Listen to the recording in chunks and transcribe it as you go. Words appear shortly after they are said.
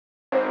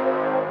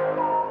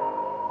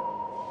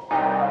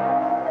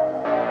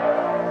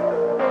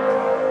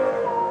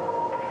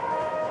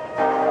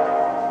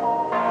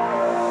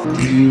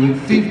You at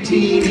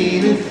 15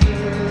 in a 30,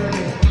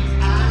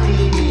 I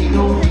ain't in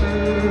no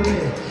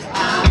hurry.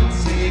 I'm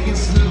taking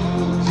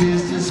slow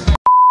just as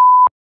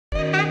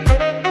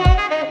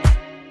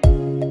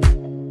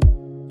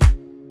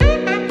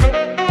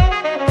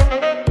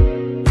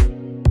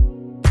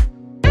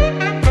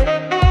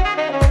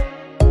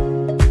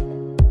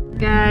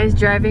guys,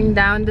 driving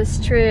down the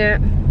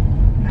strip.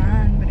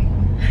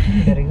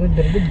 Very good,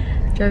 very good.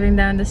 Driving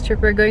down the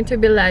strip, we're going to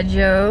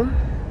Bellagio.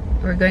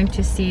 We're going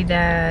to see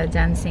the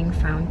dancing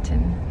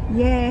fountain.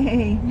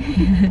 Yay!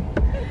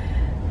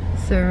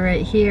 So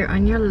right here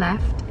on your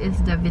left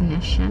is the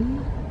Venetian.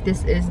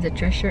 This is the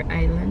Treasure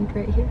Island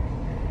right here.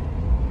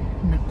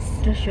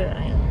 Next. Treasure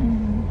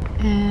Island.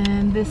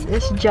 And this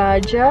is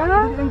Jaja.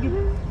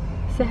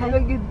 Say hi.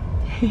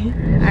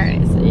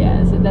 Alright, so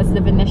yeah, so that's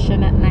the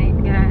Venetian at night,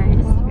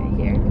 guys. Right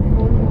here.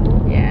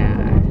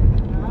 Yeah.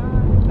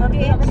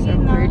 So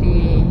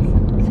pretty.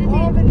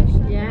 Yeah.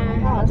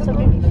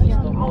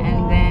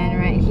 And then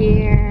right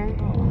here,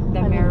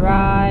 the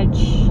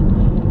Mirage.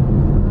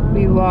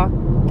 We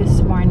walked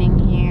this morning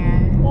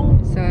here.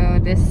 So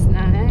this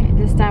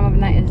time of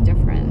night is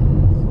different.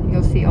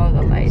 You'll see all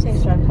the lights. Okay.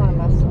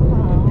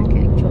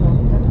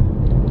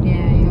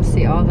 Yeah, you'll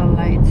see all the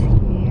lights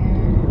here.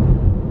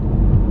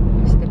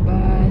 There's the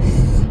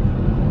bus.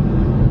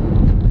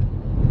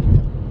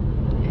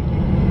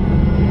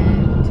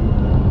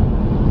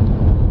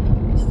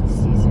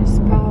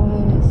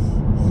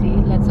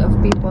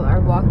 People are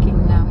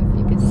walking now, if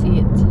you can see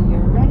it to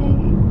your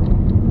right.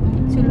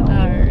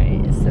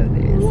 Alright, so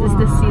this is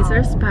the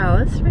Caesar's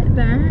Palace right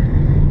there.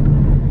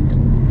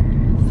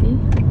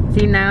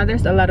 See, now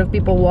there's a lot of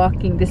people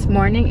walking. This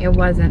morning it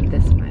wasn't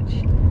this much.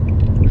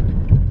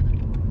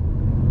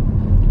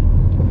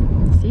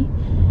 See,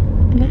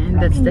 and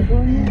that's the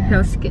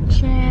Hell's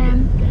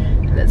Kitchen.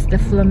 That's the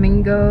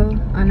Flamingo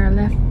on our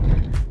left.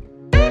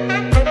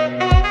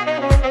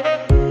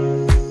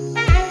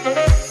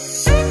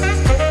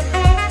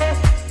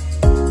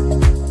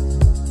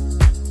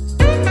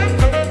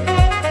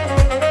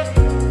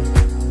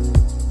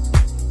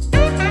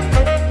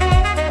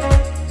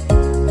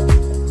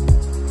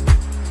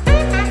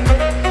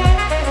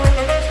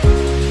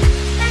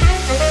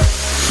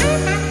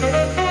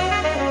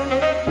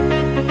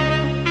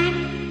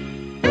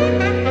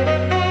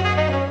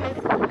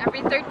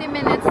 Every 30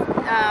 minutes, it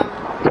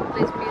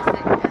plays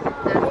music and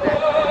it does that.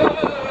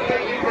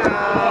 There you go.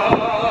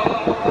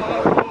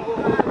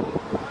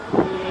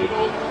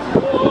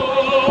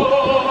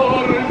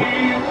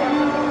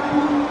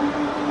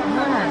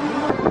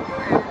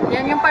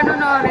 Yan yung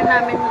panonoorin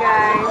namin,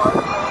 guys.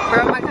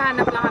 Pero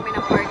maghanap lang kami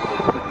ng parking.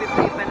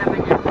 Mag-play pa naman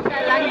yan.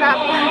 Kaya lang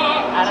dapat.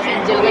 Para sa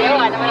Angel kayo,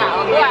 ano naman ako.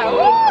 Wow!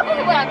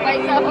 Wow!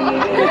 Paisa mo.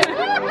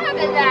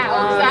 Ganda.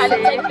 Saan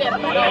sa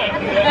internet.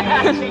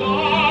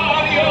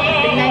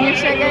 Tingnan nyo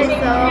siya, guys.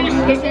 So,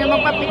 kasi na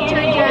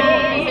magpa-picture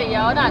dyan. Kasi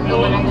yun, nando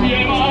mo lang.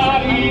 Hindi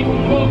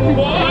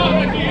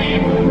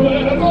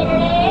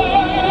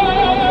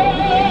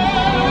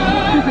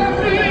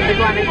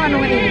ko alam kung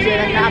anong angel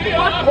ang nakabi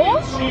ko. Oh!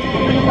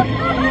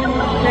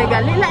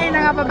 Legal, lilain na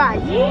nga babae.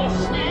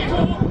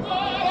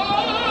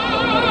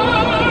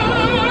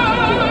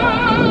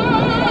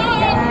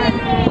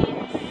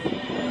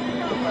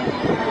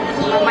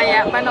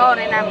 Mamaya,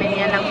 panoorin namin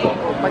yan ng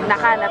buko pag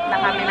nakahanap na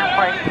kami ng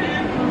parking.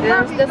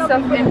 There's the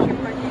self-entry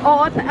parking.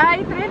 Oo,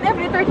 I train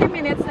every 30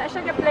 minutes na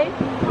siya ka-play.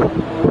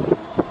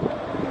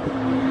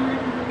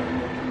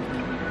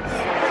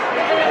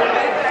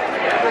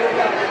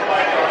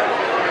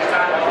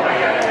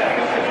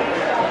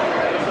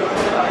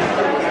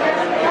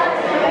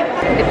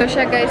 Ito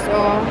siya, guys,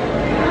 oh.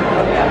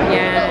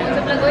 Yan.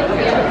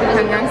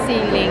 Hanggang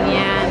ceiling,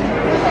 yan.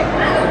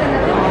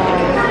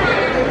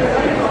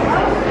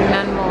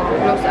 Tingnan mo,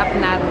 close up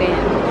natin.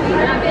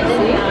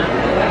 See?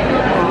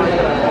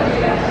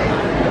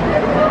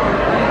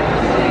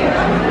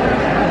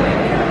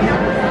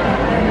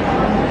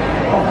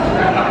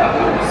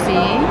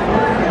 See?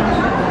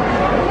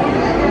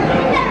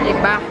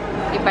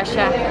 Iba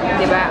siya.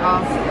 Diba?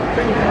 Oh.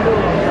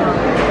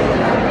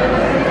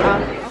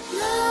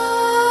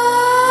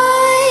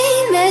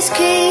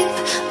 Creep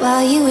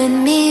while you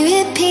and me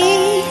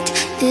repeat.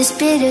 This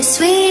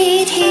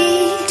bittersweet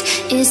heat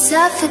is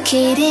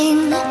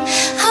suffocating.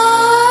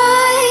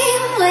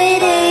 I'm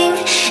waiting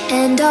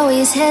and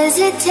always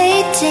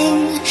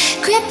hesitating.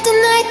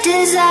 Kryptonite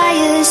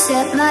desires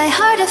set my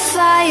heart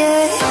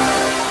afire.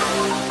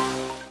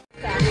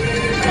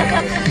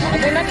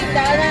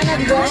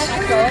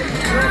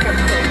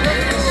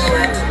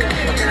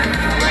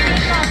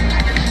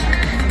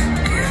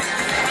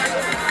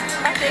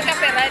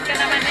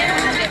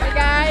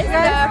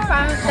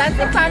 Guys,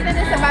 the fountain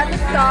is about to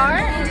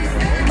start.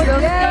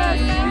 You'll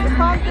see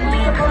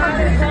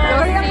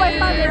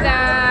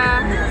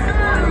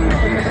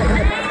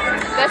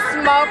the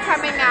smoke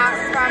coming out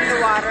from the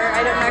water.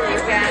 I don't know if you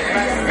can,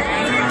 but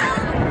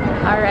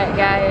alright,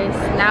 guys,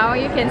 now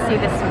you can see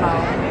the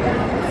smoke.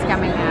 It's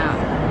coming out.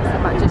 It's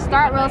about to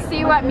start. We'll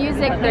see what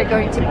music they're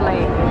going to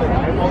play.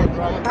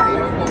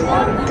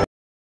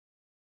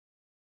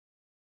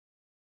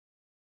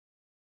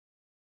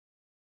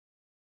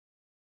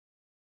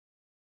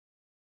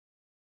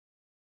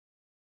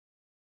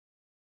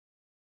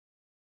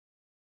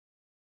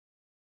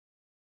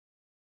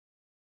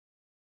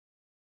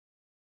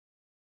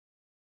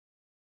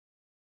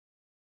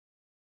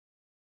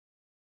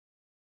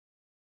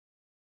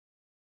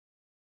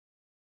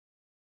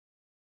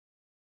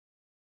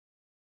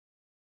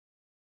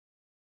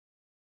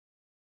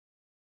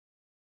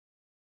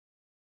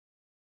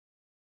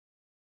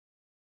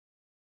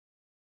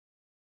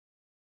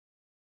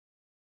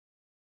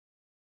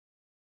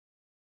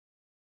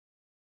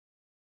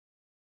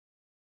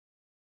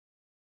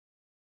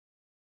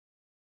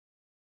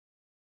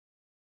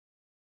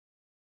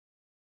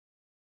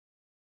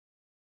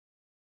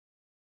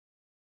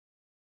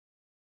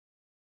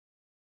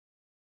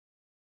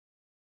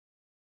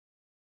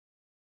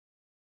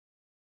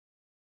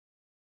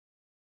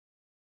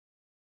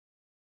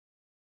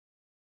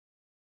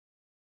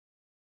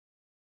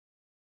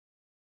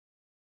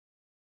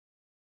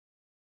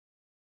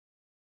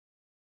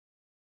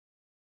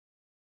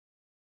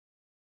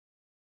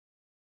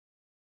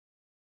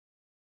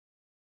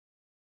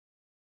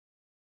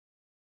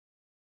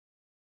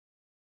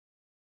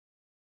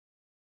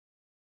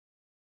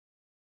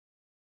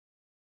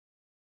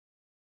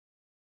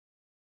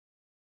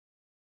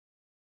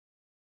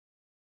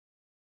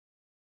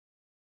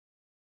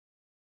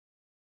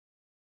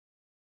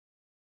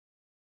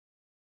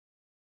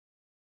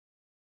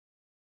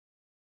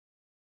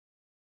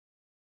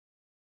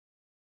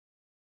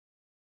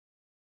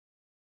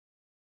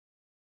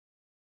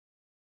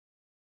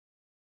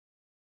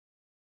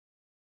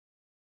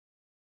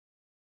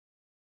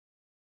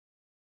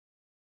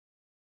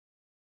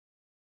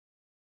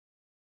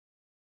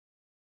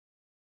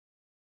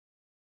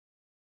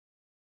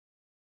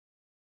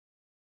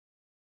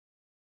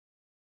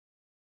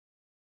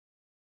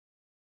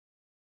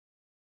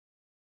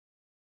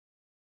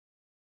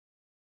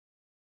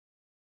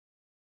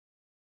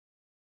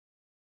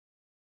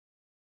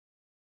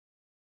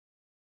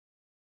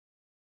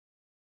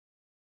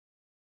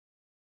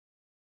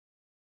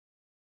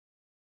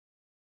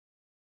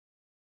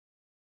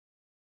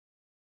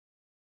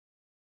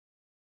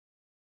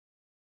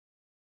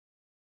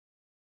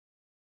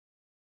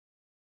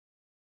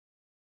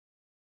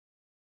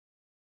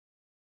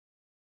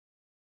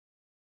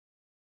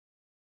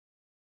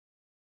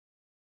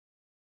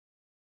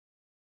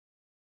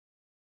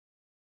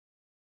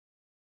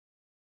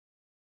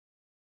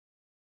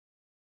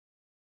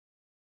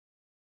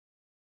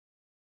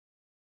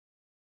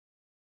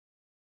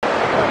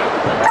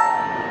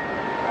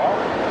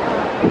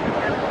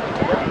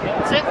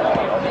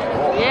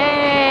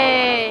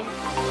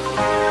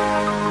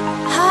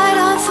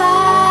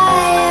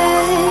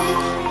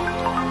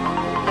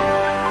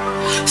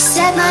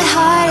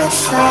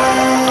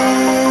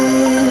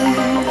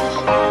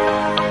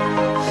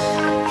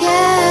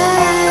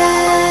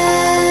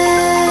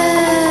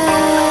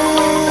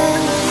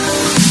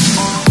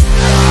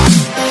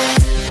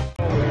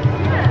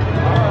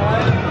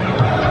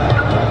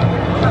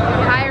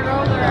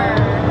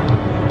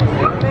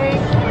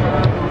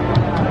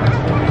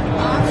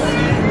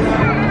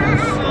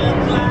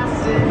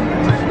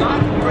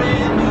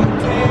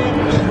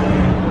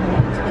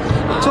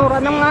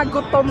 ng mga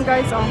gutom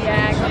guys, oh.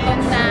 Yeah, gutom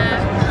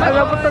na.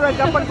 Alam mo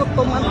talaga pag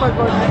gutom ang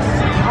pagod.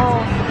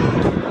 Oh.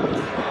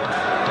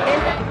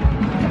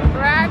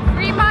 We're at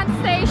Fremont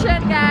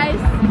Station,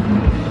 guys.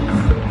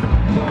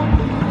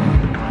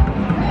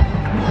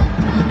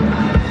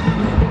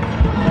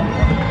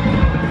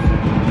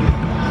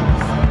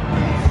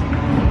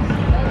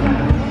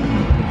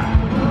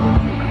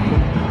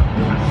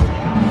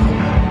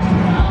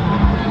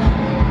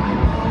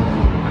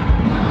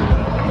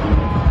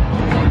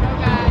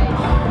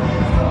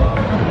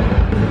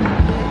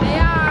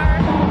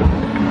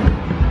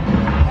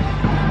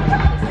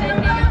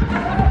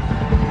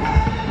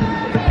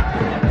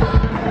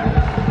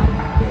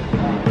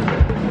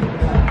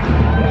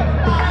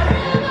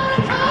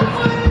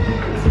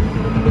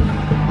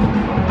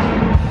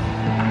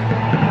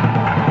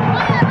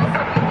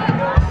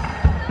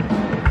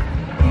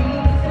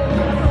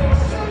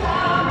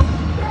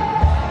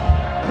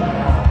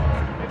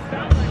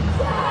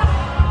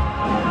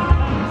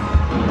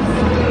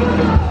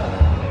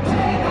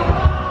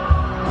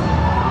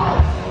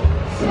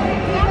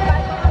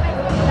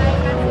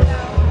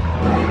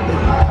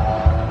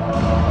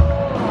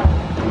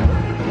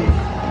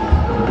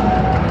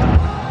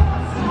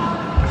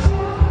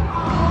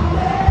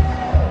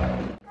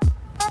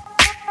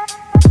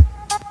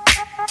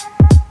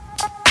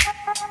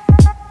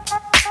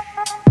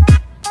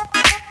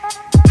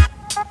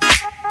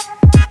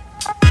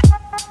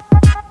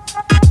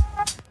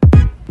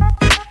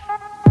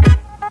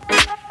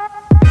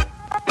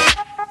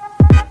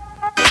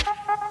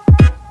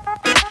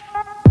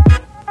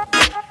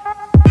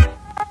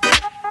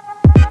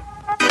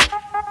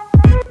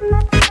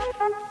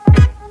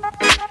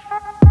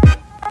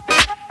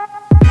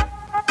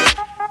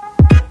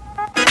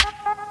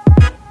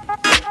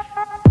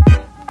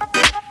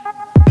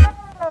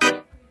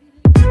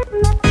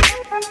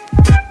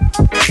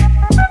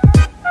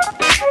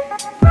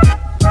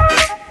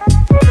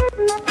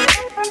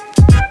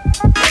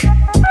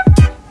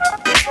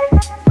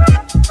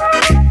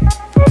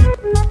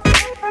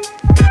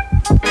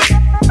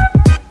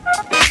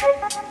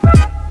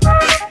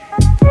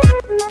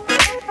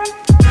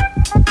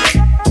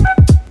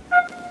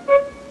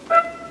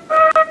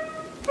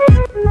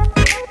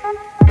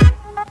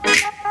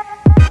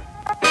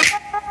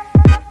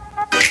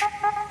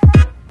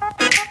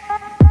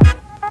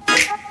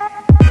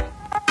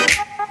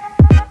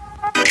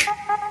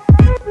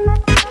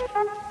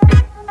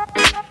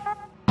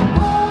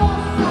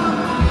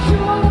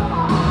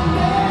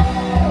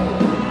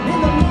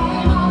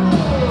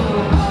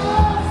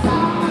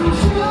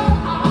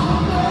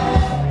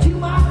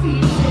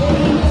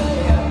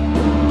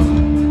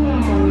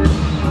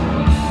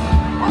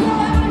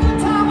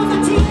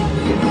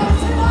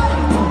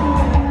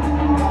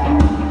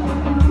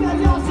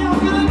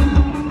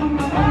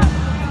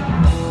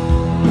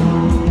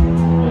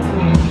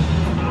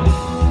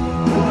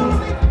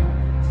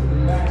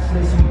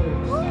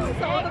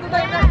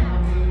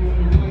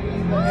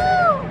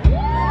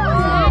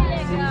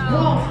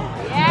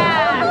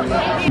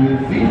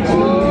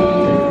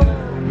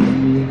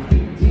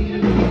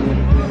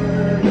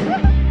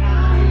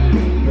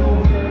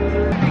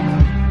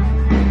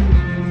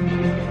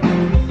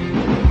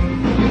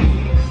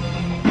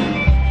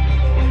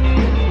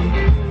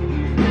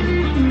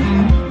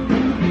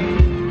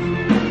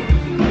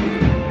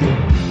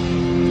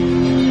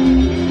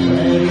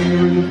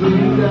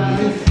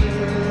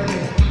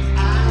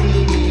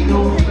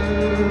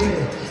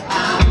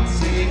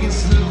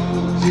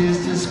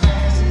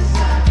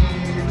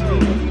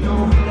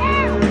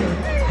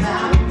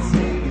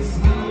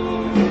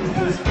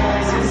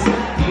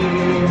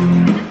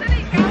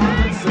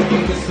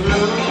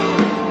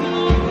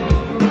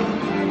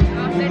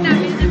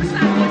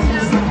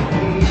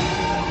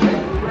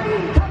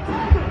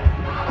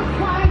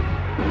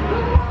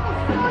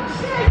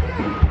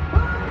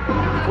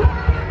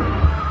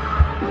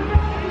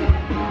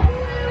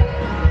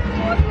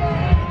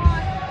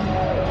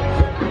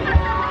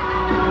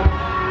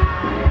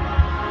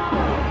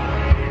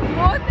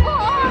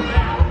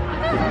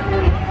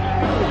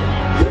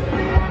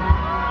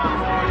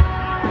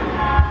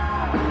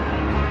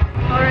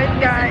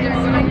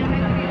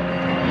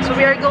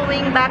 We are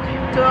going back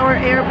to our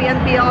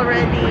Airbnb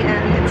already,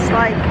 and it's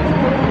like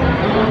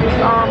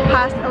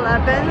past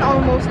 11,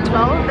 almost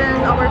 12,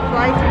 and our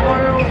flight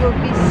tomorrow will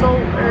be so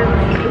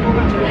early,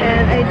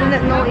 and I do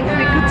not know if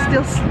we could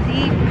still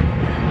sleep,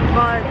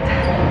 but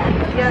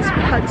yes,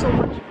 we had so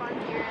much fun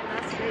here in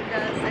Las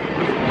Vegas,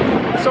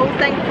 and so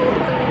thankful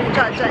to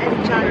Jaja and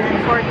Janet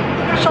for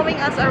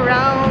showing us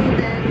around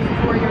and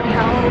for your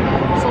help.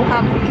 I'm so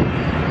happy.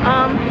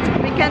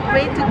 We can't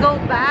wait to go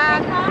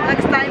back.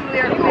 Next time we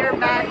are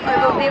back, I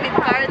will be with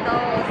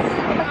Carlos.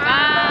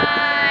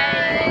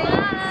 Bye!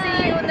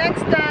 See you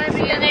next time.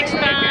 See you next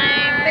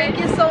time. Thank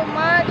you so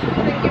much.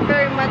 Thank you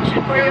very much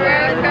for You're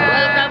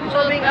welcome.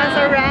 showing us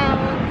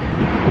around.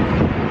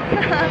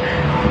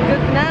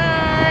 Good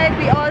night.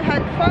 We all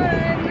had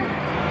fun.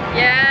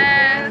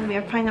 Yeah. And we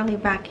are finally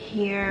back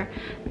here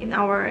in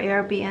our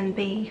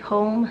Airbnb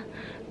home.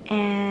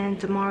 and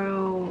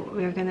tomorrow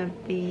we're gonna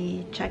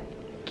be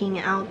checking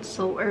out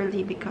so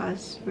early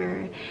because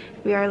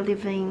we are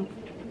leaving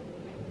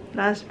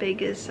Las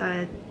Vegas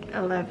at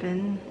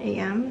 11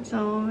 a.m.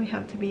 so we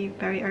have to be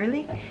very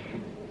early.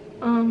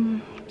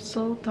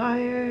 So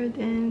tired,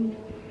 and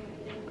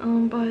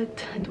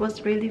but it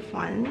was really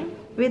fun.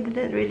 We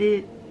didn't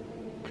really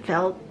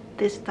felt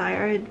this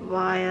tired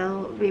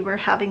while we were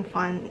having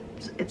fun.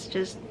 It's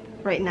just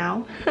right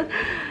now.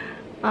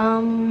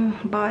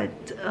 But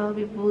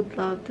we would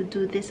love to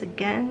do this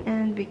again,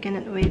 and we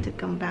cannot wait to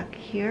come back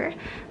here.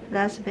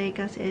 Las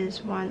Vegas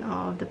is one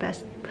of the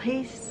best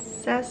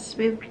places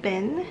we've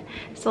been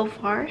so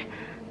far,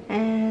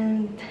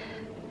 and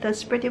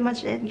that's pretty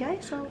much it,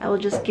 guys. So I will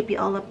just keep you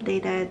all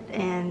updated,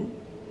 and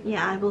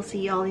yeah, I will see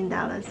you all in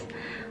Dallas.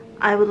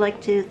 I would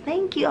like to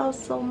thank you all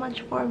so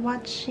much for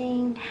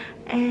watching,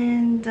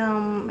 and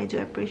I do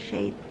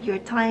appreciate your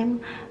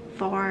time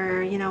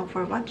for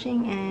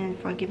watching and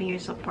for giving your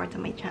support to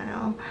my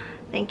channel.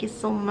 Thank you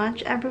so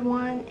much,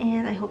 everyone,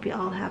 and I hope you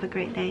all have a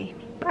great day.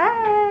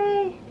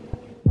 Bye.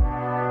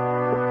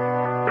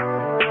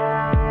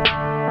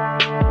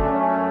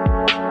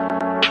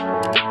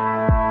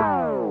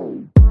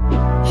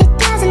 It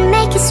doesn't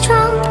make us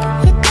strong,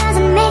 it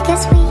doesn't make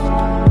us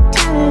weak.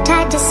 Tongue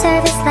tied to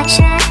service like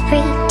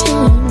Sherry.